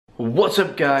What's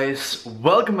up guys,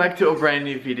 welcome back to a brand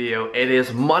new video. It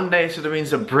is Monday, so that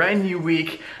means a brand new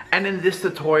week, and in this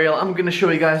tutorial I'm gonna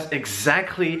show you guys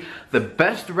exactly the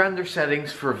best render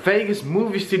settings for Vegas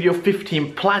Movie Studio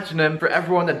 15 Platinum. For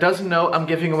everyone that doesn't know, I'm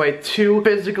giving away 2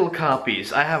 physical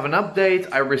copies. I have an update.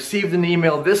 I received an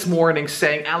email this morning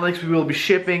saying, Alex, we will be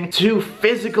shipping 2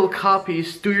 physical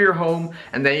copies to your home,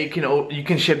 and then you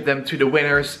can ship them to the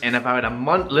winners in about a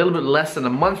month, a little bit less than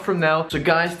a month from now. So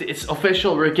guys, it's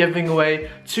official, we're giving away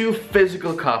 2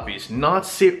 physical copies, not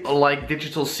like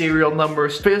digital serial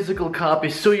numbers, physical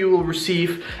copies. So you will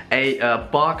receive a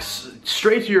box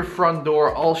straight to your front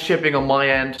door, all shipping on my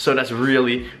end. So that's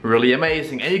really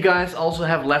amazing. And you guys also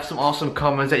have left some awesome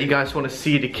comments that you guys want to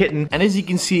see the kitten, and as you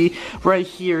can see right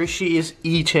here, she is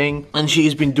eating and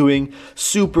she's been doing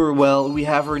super well. We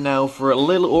have her now for a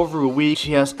little over a week.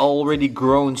 She has already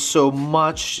grown so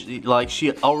much, like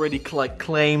she already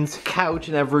claimed couch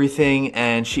and everything,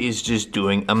 and she is just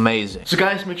doing amazing. So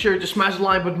guys, make sure to smash the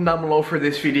like button down below for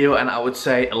this video, and I would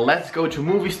say let's go to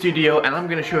Movie Studio and I'm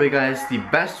gonna show you guys the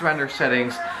best render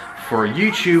settings for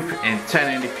YouTube in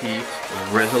 1080p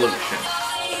resolution.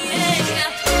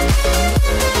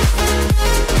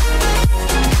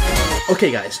 Okay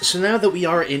guys, so now that we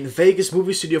are in Vegas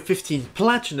Movie Studio 15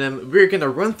 Platinum, we're gonna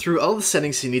run through all the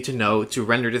settings you need to know to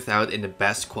render this out in the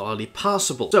best quality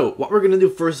possible. So what we're gonna do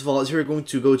first of all is we're going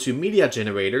to go to media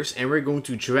generators and we're going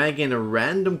to drag in a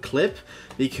random clip,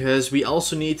 because we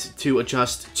also need to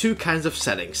adjust 2 kinds of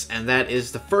settings, and that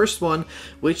is the first one,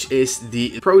 which is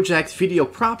the project video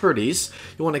properties.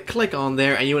 You want to click on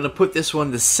there and you want to put this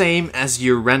one the same as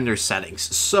your render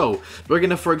settings. So we're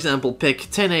gonna, for example, pick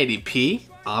 1080p,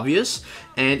 obvious,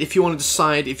 and if you want to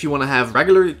decide if you want to have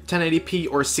regular 1080p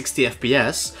or 60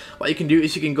 FPS, what you can do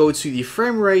is you can go to the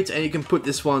frame rate and you can put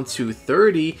this one to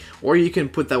 30, or you can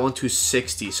put that one to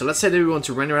 60. So let's say that we want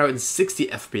to render out in 60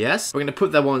 FPS. We're going to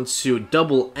put that one to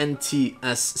double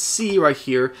NTSC right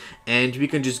here, and we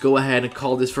can just go ahead and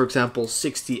call this, for example,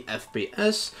 60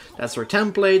 FPS. That's our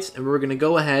template, and we're going to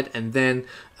go ahead and then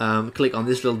click on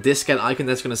this little diskette icon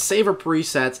that's going to save our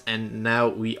preset, and now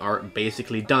we are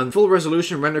basically done. Full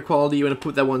resolution render quality, you want to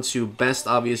put that one to best,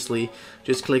 obviously.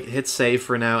 Just hit save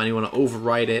for now, and you want to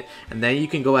override it, and then you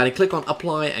can go ahead and click on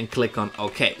apply and click on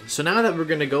OK. So now that we're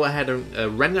going to go ahead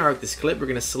and render out this clip, we're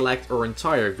going to select our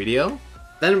entire video.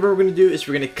 Then what we're going to do is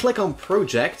we're going to click on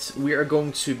project. We are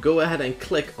going to go ahead and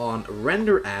click on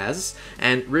render as,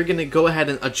 and we're going to go ahead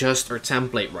and adjust our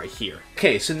template right here.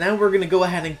 Okay, so now we're going to go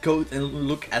ahead and go and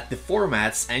look at the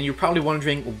formats, and you're probably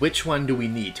wondering which one do we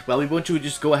need. Well, we want to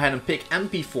just go ahead and pick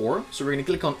MP4. So we're going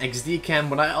to click on XD cam,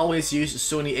 but I always use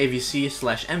Sony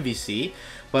AVC/MVC.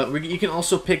 But you can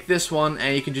also pick this one,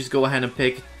 and you can just go ahead and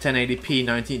pick 1080p,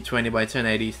 1920 by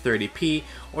 1080, 30p,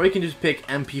 or you can just pick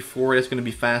MP4. That's going to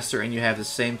be faster, and you have the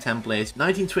same template,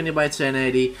 1920 by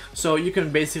 1080. So you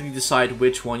can basically decide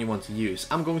which one you want to use.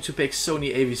 I'm going to pick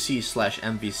Sony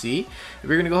AVC/MVC. We're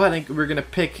going to go ahead and we're going to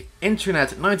pick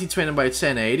Internet 1920 by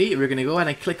 1080. We're going to go ahead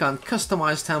and click on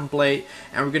Customize Template,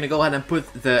 and we're going to go ahead and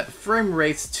put the frame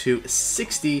rate to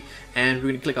 60, and we're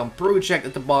going to click on Project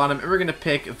at the bottom, and we're going to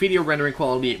pick Video Rendering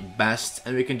Quality Best,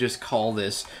 and we can just call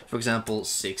this, for example,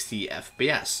 60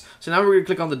 FPS. So now we're going to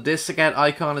click on the diskette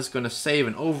icon. It's going to save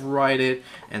and override it,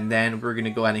 and then we're going to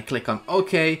go ahead and click on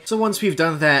OK. So once we've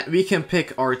done that, we can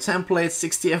pick our template,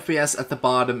 60 FPS at the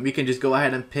bottom. We can just go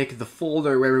ahead and pick the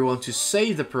folder where we want to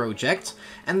save the project,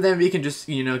 and then we can just,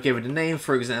 give it a name,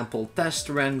 for example, test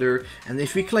render. And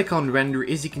if we click on render,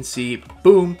 as you can see,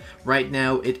 boom, right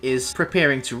now it is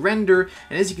preparing to render,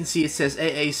 and as you can see it says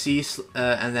AAC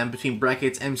and then between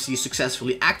brackets MC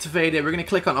successfully activated. We're going to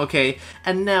click on OK,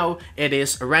 and now it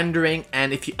is rendering,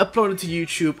 and if you upload it to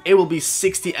YouTube, it will be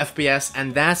 60 FPS,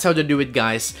 and that's how to do it,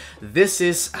 guys. This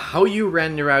is how you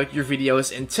render out your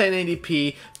videos in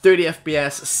 1080p, 30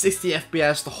 FPS, 60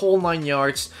 FPS, the whole 9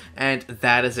 yards, and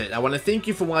that is it. I want to thank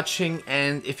you for watching,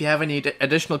 and if you have any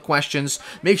additional questions,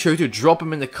 make sure to drop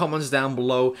them in the comments down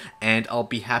below, and I'll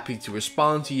be happy to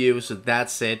respond to you. So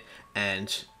that's it,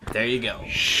 and there you go.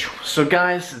 So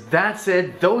guys, that's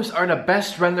it. Those are the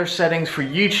best render settings for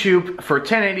YouTube for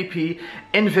 1080p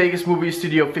in Vegas Movie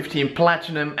Studio 15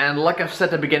 Platinum. And like I've said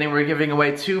at the beginning, we're giving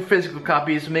away 2 physical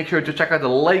copies. Make sure to check out the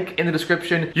link in the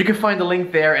description. You can find the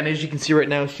link there, and as you can see right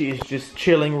now, she is just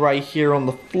chilling right here on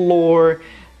the floor.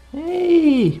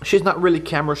 Hey! She's not really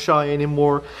camera shy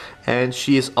anymore, and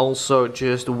she is also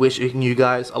just wishing you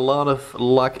guys a lot of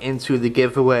luck into the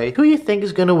giveaway. Who do you think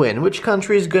is gonna win? Which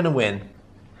country is gonna win?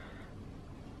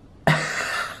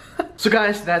 So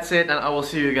guys, that's it, and I will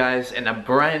see you guys in a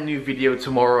brand new video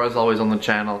tomorrow, as always, on the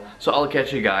channel. So I'll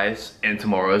catch you guys in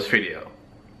tomorrow's video.